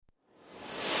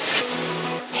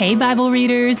Hey, Bible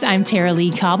readers, I'm Tara Lee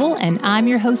Cobble, and I'm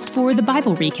your host for the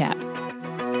Bible Recap.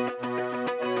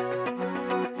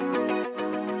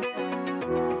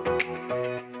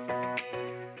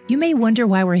 You may wonder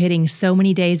why we're hitting so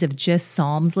many days of just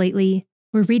Psalms lately.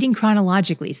 We're reading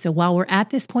chronologically, so while we're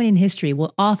at this point in history,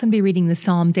 we'll often be reading the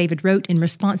psalm David wrote in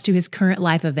response to his current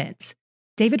life events.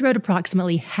 David wrote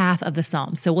approximately half of the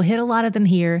Psalms, so we'll hit a lot of them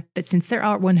here, but since there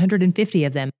are 150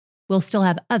 of them, we'll still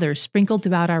have others sprinkled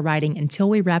throughout our writing until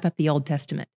we wrap up the Old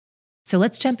Testament. So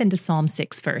let's jump into Psalm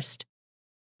 6 first.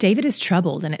 David is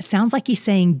troubled, and it sounds like he's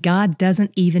saying God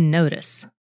doesn't even notice.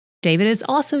 David is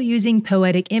also using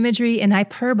poetic imagery and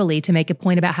hyperbole to make a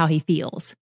point about how he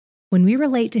feels. When we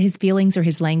relate to his feelings or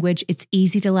his language, it's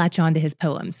easy to latch on to his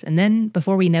poems, and then,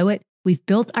 before we know it, we've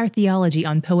built our theology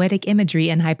on poetic imagery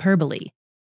and hyperbole.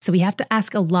 So we have to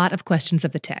ask a lot of questions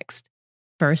of the text.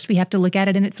 First, we have to look at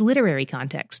it in its literary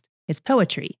context. It's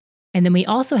poetry. And then we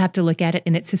also have to look at it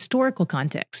in its historical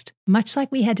context, much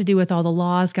like we had to do with all the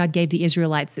laws God gave the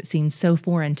Israelites that seemed so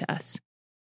foreign to us.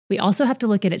 We also have to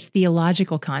look at its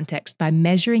theological context by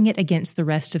measuring it against the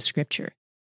rest of Scripture.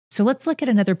 So let's look at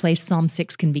another place Psalm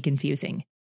 6 can be confusing.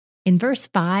 In verse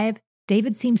 5,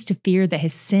 David seems to fear that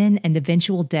his sin and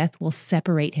eventual death will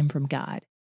separate him from God.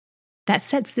 That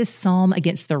sets this psalm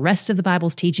against the rest of the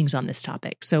Bible's teachings on this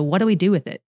topic. So what do we do with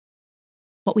it?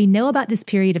 What we know about this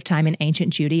period of time in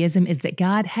ancient Judaism is that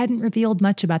God hadn't revealed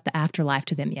much about the afterlife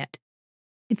to them yet.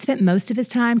 He'd spent most of his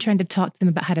time trying to talk to them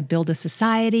about how to build a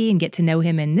society and get to know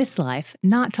him in this life,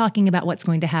 not talking about what's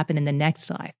going to happen in the next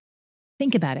life.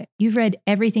 Think about it. You've read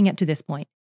everything up to this point.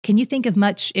 Can you think of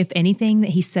much, if anything,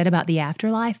 that he said about the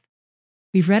afterlife?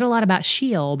 We've read a lot about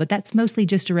Sheol, but that's mostly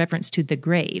just a reference to the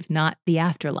grave, not the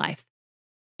afterlife.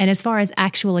 And as far as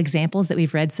actual examples that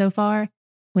we've read so far,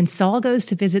 when Saul goes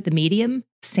to visit the medium,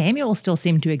 Samuel still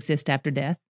seemed to exist after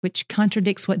death, which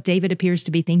contradicts what David appears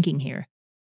to be thinking here.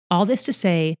 All this to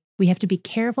say, we have to be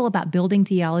careful about building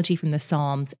theology from the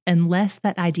Psalms unless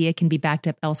that idea can be backed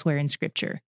up elsewhere in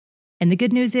Scripture. And the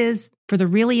good news is, for the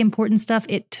really important stuff,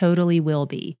 it totally will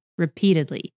be,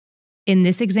 repeatedly. In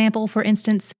this example, for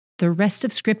instance, the rest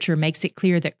of Scripture makes it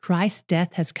clear that Christ's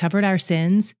death has covered our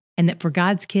sins, and that for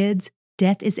God's kids,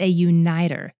 death is a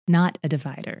uniter, not a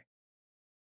divider.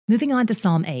 Moving on to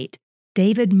Psalm 8,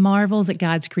 David marvels at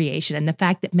God's creation and the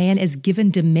fact that man is given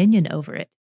dominion over it.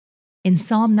 In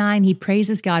Psalm 9, he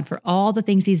praises God for all the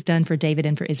things he's done for David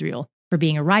and for Israel, for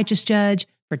being a righteous judge,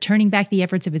 for turning back the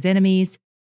efforts of his enemies.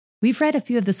 We've read a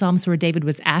few of the Psalms where David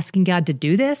was asking God to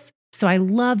do this, so I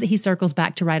love that he circles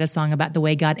back to write a song about the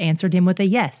way God answered him with a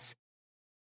yes.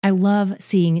 I love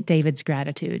seeing David's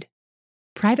gratitude.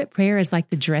 Private prayer is like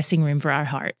the dressing room for our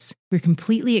hearts. We're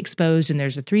completely exposed and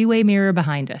there's a three-way mirror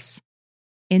behind us.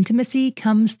 Intimacy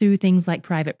comes through things like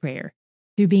private prayer,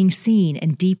 through being seen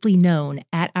and deeply known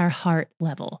at our heart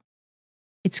level.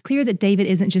 It's clear that David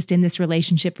isn't just in this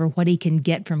relationship for what he can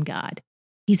get from God.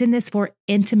 He's in this for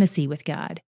intimacy with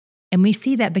God. And we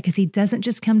see that because he doesn't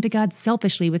just come to God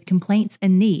selfishly with complaints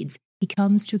and needs. He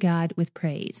comes to God with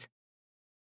praise.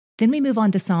 Then we move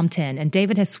on to Psalm 10, and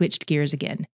David has switched gears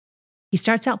again. He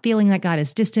starts out feeling like God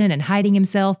is distant and hiding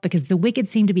himself because the wicked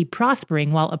seem to be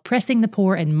prospering while oppressing the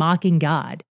poor and mocking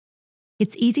God.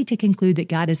 It's easy to conclude that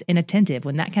God is inattentive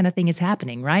when that kind of thing is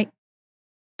happening, right?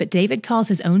 But David calls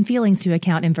his own feelings to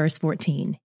account in verse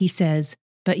 14. He says,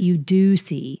 "But you do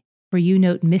see, for you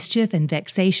note mischief and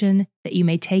vexation, that you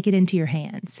may take it into your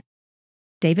hands."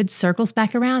 David circles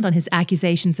back around on his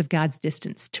accusations of God's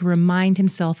distance to remind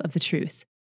himself of the truth.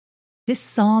 This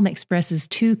psalm expresses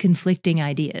two conflicting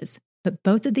ideas. But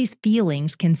both of these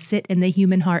feelings can sit in the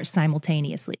human heart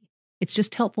simultaneously. It's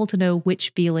just helpful to know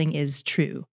which feeling is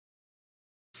true.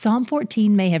 Psalm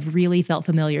 14 may have really felt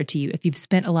familiar to you if you've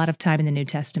spent a lot of time in the New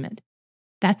Testament.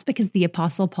 That's because the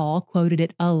Apostle Paul quoted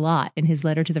it a lot in his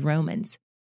letter to the Romans.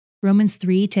 Romans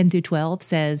 3:10-12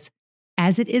 says,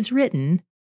 "As it is written,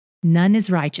 none is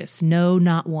righteous, no,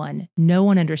 not one. No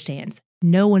one understands.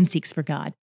 No one seeks for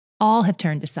God. All have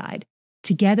turned aside.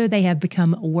 Together they have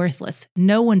become worthless.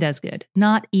 No one does good,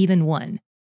 not even one."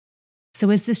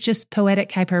 So is this just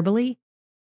poetic hyperbole?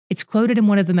 It's quoted in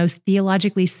one of the most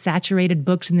theologically saturated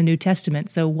books in the New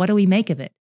Testament, so what do we make of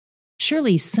it?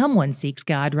 Surely someone seeks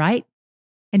God, right?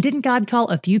 And didn't God call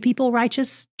a few people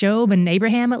righteous, Job and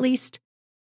Abraham at least?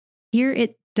 Here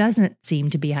it doesn't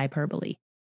seem to be hyperbole.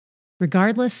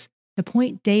 Regardless, the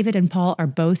point David and Paul are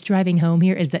both driving home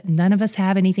here is that none of us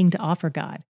have anything to offer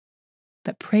God.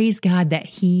 But praise God that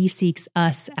he seeks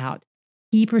us out.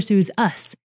 He pursues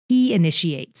us. He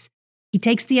initiates. He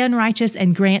takes the unrighteous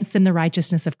and grants them the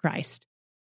righteousness of Christ.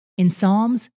 In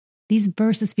Psalms, these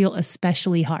verses feel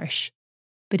especially harsh.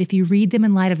 but if you read them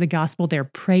in light of the gospel, they're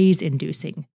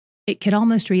praise-inducing. It could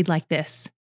almost read like this.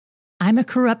 I'm a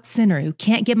corrupt sinner who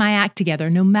can't get my act together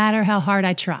no matter how hard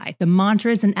I try. The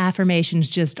mantras and affirmations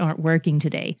just aren't working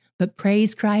today. But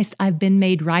praise Christ, I've been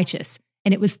made righteous.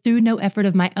 And it was through no effort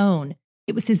of my own.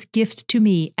 It was his gift to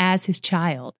me as his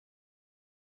child.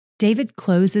 David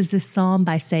closes this psalm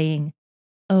by saying,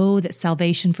 "Oh, that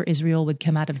salvation for Israel would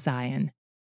come out of Zion."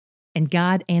 And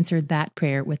God answered that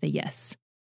prayer with a yes.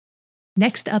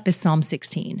 Next up is Psalm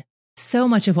 16. So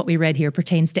much of what we read here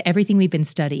pertains to everything we've been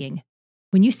studying.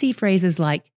 When you see phrases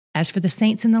like, "As for the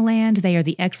saints in the land, they are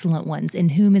the excellent ones, in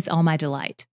whom is all my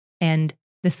delight," and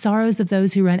 "The sorrows of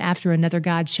those who run after another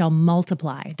god shall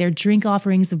multiply. Their drink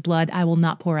offerings of blood I will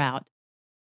not pour out."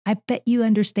 I bet you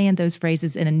understand those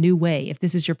phrases in a new way if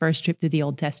this is your first trip through the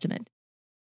Old Testament.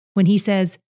 When he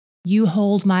says, "You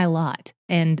hold my lot,"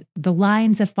 and "The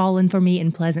lines have fallen for me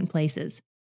in pleasant places,"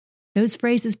 those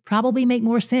phrases probably make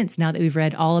more sense now that we've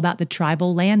read all about the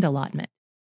tribal land allotment.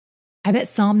 I bet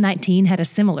Psalm 19 had a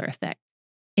similar effect.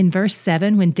 In verse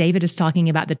 7, when David is talking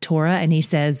about the Torah and he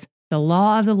says, "The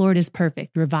law of the Lord is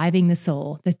perfect, reviving the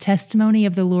soul. The testimony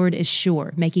of the Lord is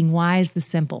sure, making wise the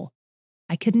simple."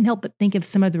 I couldn't help but think of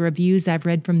some of the reviews I've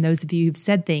read from those of you who've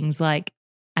said things like,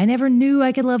 "I never knew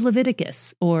I could love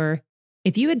Leviticus," or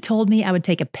 "If you had told me I would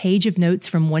take a page of notes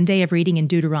from one day of reading in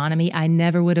Deuteronomy, I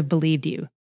never would have believed you."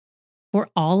 For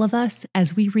all of us,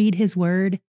 as we read his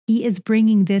word, he is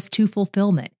bringing this to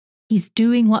fulfillment. He's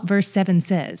doing what verse 7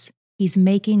 says. He's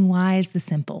making wise the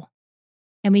simple.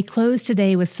 And we close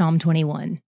today with Psalm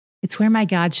 21. It's where my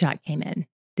God shot came in.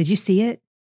 Did you see it?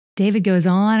 David goes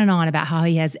on and on about how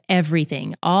he has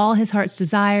everything, all his heart's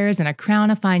desires, and a crown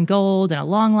of fine gold, and a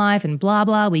long life, and blah,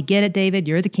 blah. We get it, David,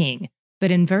 you're the king.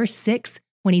 But in verse 6,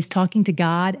 when he's talking to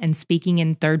God and speaking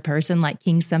in third person like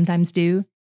kings sometimes do,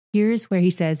 here's where he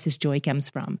says his joy comes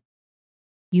from.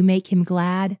 You make him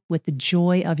glad with the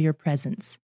joy of your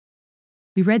presence.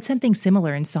 We read something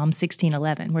similar in Psalm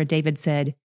 16:11, where David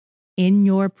said, "In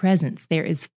your presence there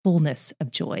is fullness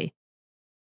of joy."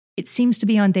 It seems to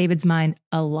be on David's mind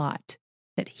a lot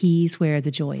that he's where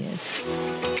the joy is.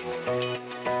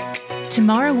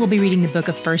 Tomorrow we'll be reading the book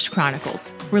of 1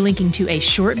 Chronicles. We're linking to a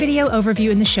short video overview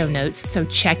in the show notes, so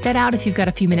check that out if you've got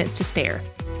a few minutes to spare.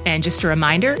 And just a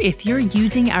reminder, if you're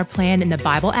using our plan in the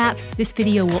Bible app, this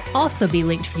video will also be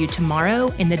linked for you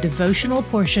tomorrow in the devotional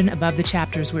portion above the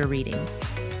chapters we're reading.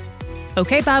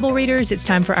 Okay, Bible readers, it's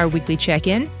time for our weekly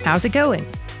check-in. How's it going?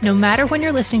 No matter when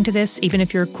you're listening to this, even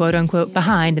if you're quote-unquote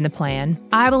behind in the plan,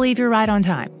 I believe you're right on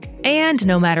time. And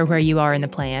no matter where you are in the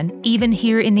plan, even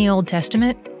here in the Old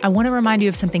Testament, I want to remind you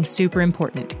of something super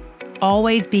important.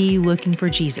 Always be looking for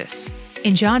Jesus.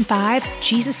 In John 5,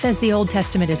 Jesus says the Old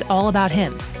Testament is all about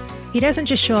him. He doesn't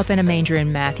just show up in a manger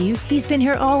in Matthew. He's been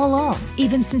here all along,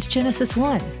 even since Genesis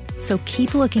 1. So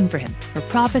keep looking for him, for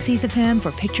prophecies of him,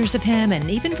 for pictures of him, and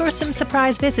even for some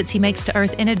surprise visits he makes to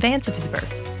Earth in advance of his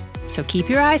birth. So keep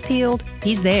your eyes peeled.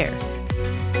 He's there.